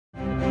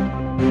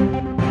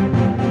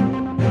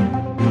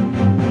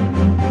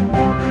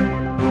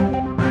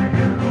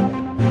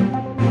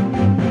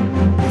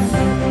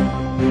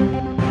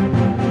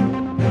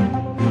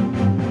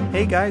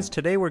guys,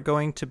 today we're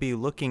going to be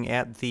looking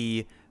at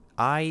the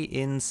Eye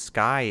in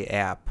Sky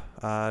app.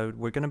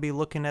 We're going to be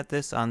looking at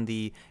this on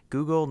the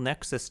Google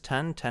Nexus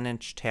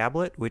 10-inch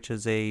tablet, which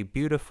is a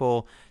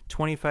beautiful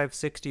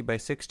 2560 by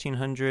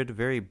 1600,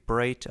 very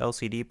bright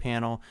LCD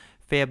panel,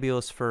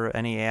 fabulous for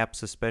any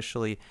apps,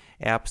 especially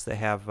apps that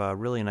have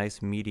really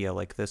nice media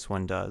like this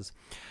one does.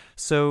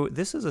 So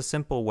this is a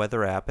simple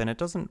weather app, and it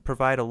doesn't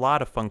provide a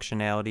lot of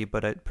functionality,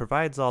 but it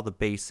provides all the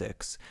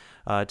basics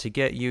to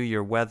get you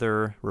your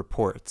weather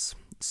reports.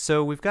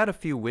 So we've got a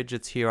few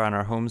widgets here on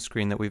our home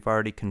screen that we've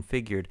already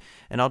configured,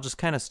 and I'll just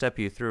kind of step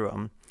you through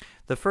them.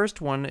 The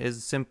first one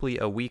is simply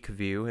a week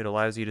view. It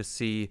allows you to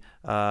see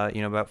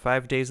about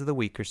 5 days of the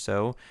week or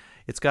so.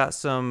 It's got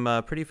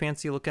some pretty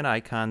fancy looking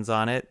icons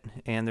on it,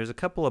 and there's a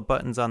couple of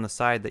buttons on the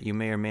side that you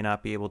may or may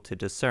not be able to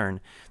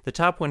discern. The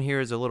top one here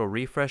is a little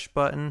refresh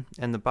button,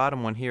 and the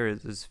bottom one here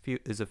is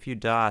a few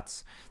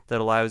dots that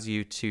allows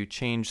you to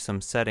change some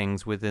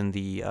settings within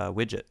the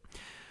widget.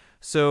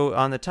 So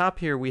on the top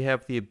here we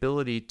have the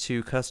ability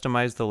to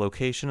customize the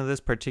location of this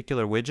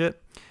particular widget.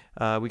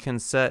 We can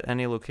set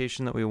any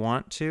location that we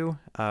want to,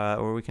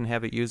 or we can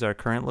have it use our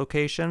current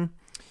location.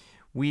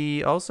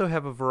 We also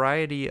have a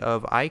variety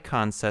of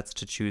icon sets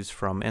to choose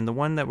from, and the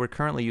one that we're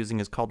currently using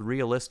is called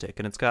Realistic,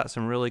 and it's got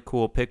some really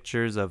cool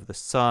pictures of the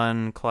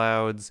sun,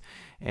 clouds,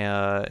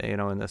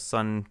 and the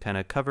sun kind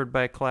of covered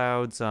by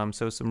clouds,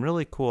 so some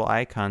really cool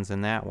icons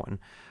in that one.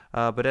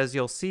 But as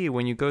you'll see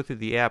when you go through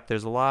the app,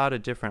 there's a lot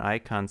of different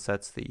icon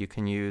sets that you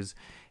can use,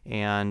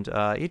 and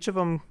each of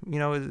them,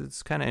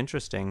 it's kind of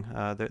interesting.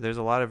 There's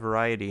a lot of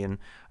variety, and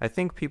I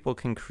think people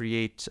can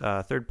create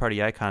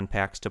third-party icon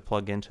packs to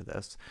plug into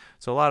this.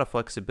 So a lot of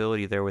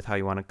flexibility there with how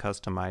you want to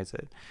customize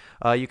it.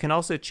 You can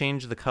also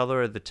change the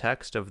color of the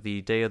text of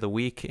the day of the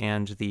week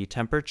and the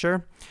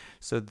temperature.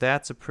 So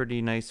that's a pretty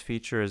nice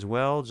feature as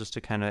well, just to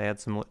kind of add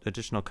some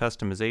additional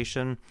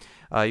customization.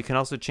 You can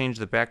also change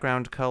the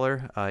background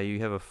color. You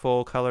have a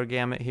full color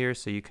gamut here,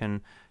 so you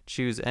can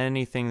choose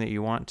anything that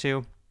you want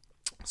to.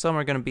 Some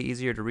are going to be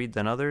easier to read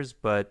than others,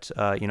 but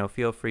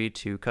feel free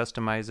to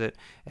customize it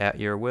at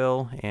your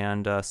will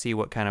and see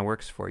what kind of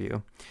works for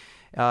you.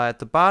 At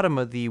the bottom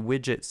of the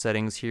widget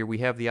settings here, we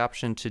have the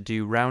option to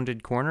do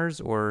rounded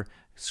corners or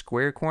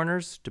square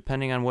corners,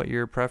 depending on what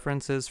your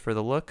preference is for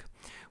the look.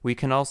 We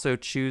can also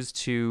choose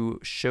to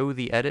show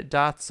the edit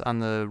dots on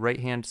the right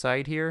hand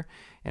side here,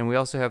 and we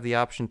also have the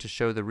option to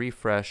show the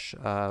refresh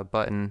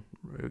button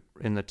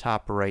in the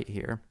top right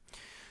here.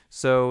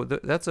 So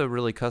that's a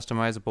really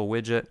customizable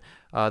widget.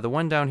 The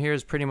one down here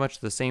is pretty much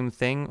the same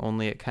thing,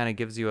 only it kind of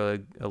gives you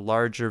a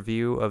larger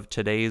view of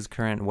today's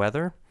current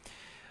weather.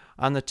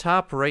 On the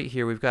top right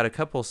here, we've got a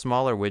couple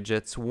smaller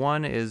widgets.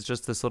 One is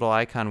just this little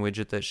icon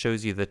widget that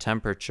shows you the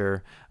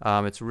temperature.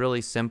 It's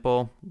really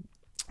simple,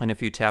 and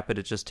if you tap it,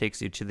 it just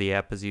takes you to the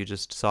app as you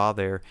just saw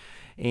there.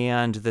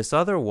 And this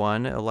other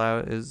one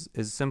is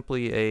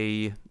simply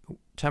a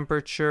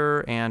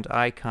temperature and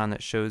icon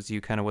that shows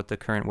you kind of what the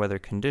current weather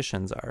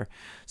conditions are.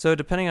 So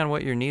depending on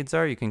what your needs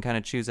are, you can kind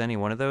of choose any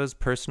one of those.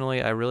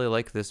 Personally, I really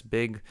like this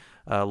big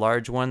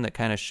large one that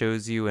kind of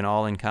shows you an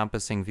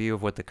all-encompassing view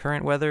of what the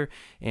current weather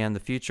and the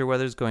future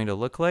weather is going to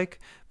look like,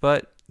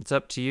 but it's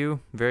up to you.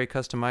 Very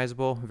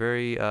customizable,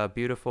 very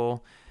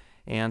beautiful.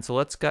 And so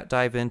let's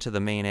dive into the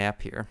main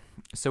app here.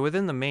 So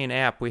within the main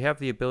app, we have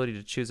the ability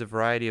to choose a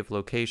variety of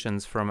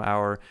locations from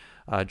our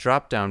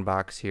drop-down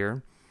box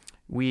here.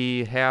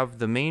 We have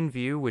the main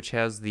view, which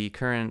has the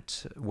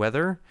current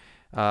weather,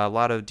 a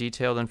lot of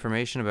detailed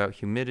information about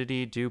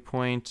humidity, dew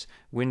point,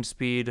 wind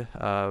speed,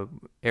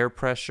 air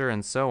pressure,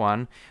 and so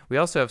on. We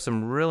also have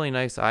some really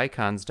nice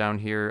icons down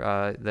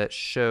here that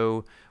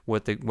show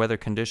what the weather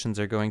conditions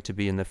are going to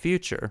be in the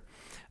future.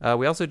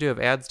 We also do have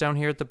ads down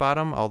here at the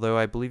bottom, although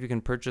I believe you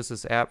can purchase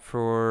this app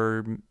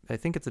for, I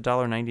think it's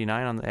 $1.99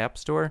 on the App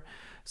Store,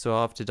 so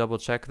I'll have to double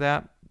check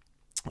that.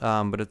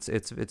 But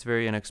it's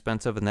very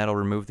inexpensive, and that'll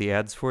remove the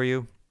ads for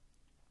you.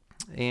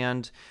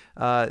 And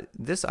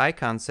this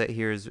icon set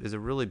here is a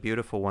really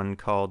beautiful one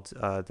called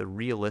the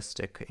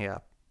Realistic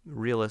app,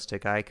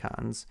 Realistic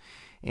Icons.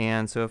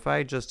 And so if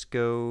I just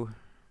go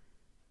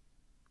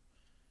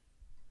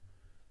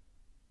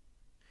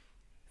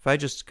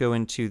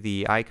into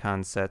the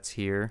icon sets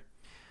here,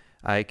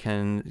 I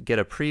can get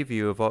a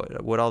preview of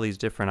what all these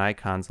different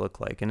icons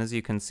look like. And as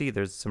you can see,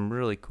 there's some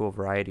really cool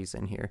varieties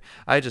in here.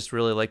 I just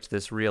really liked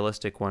this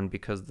Realistic one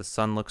because the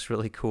sun looks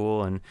really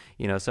cool, and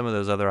some of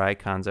those other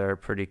icons are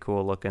pretty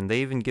cool looking.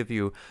 They even give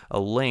you a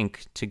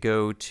link to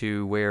go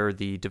to where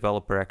the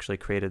developer actually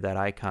created that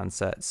icon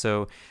set.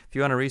 So if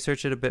you want to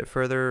research it a bit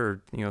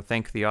further, or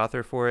thank the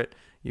author for it,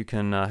 you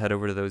can head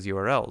over to those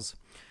URLs.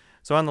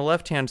 So on the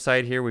left-hand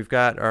side here, we've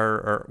got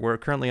we're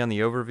currently on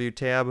the Overview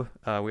tab.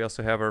 We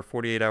also have our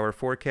 48-hour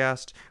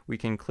forecast. We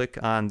can click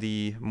on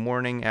the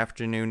morning,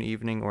 afternoon,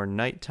 evening, or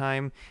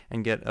nighttime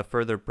and get a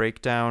further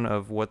breakdown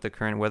of what the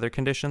current weather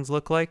conditions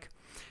look like.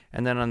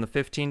 And then on the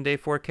 15-day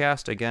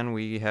forecast, again,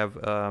 we have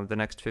the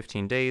next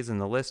 15 days in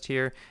the list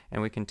here,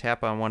 and we can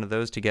tap on one of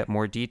those to get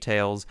more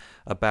details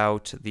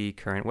about the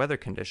current weather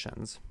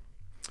conditions.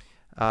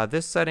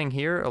 This setting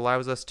here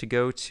allows us to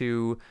go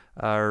to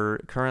our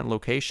current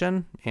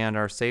location and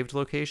our saved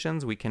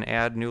locations. We can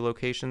add new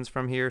locations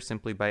from here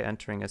simply by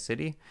entering a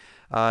city.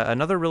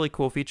 Another really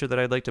cool feature that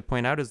I'd like to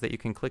point out is that you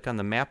can click on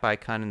the map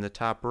icon in the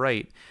top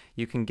right.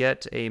 You can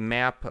get a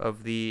map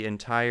of the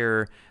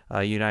entire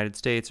United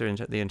States, or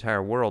the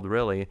entire world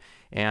really,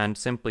 and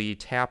simply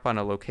tap on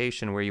a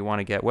location where you want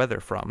to get weather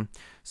from.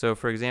 So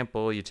for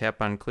example, you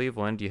tap on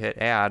Cleveland, you hit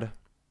add,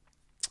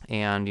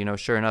 and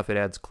sure enough, it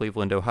adds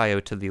Cleveland, Ohio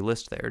to the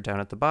list there down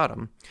at the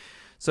bottom.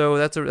 So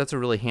that's a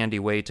really handy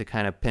way to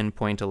kind of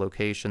pinpoint a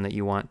location that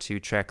you want to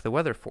track the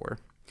weather for.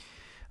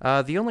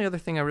 The only other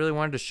thing I really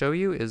wanted to show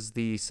you is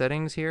the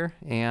settings here,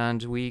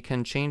 and we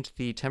can change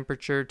the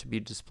temperature to be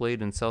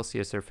displayed in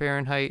Celsius or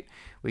Fahrenheit.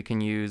 We can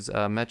use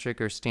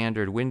metric or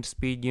standard wind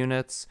speed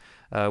units.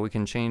 We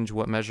can change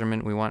what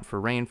measurement we want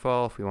for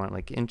rainfall, if we want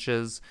like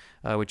inches,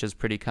 which is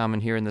pretty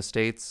common here in the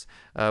States.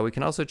 We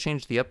can also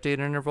change the update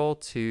interval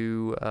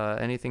to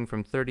anything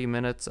from 30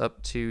 minutes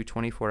up to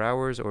 24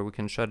 hours, or we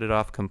can shut it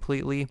off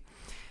completely.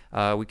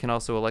 We can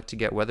also elect to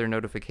get weather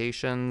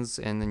notifications,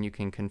 and then you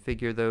can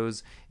configure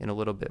those in a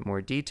little bit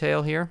more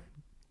detail here.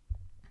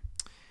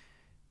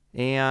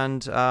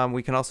 And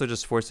we can also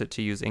just force it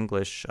to use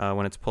English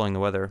when it's pulling the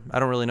weather. I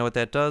don't really know what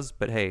that does,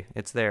 but hey,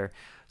 it's there.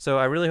 So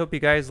I really hope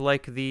you guys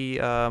like the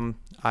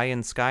Eye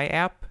in Sky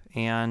app,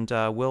 and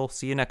we'll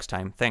see you next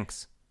time.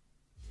 Thanks.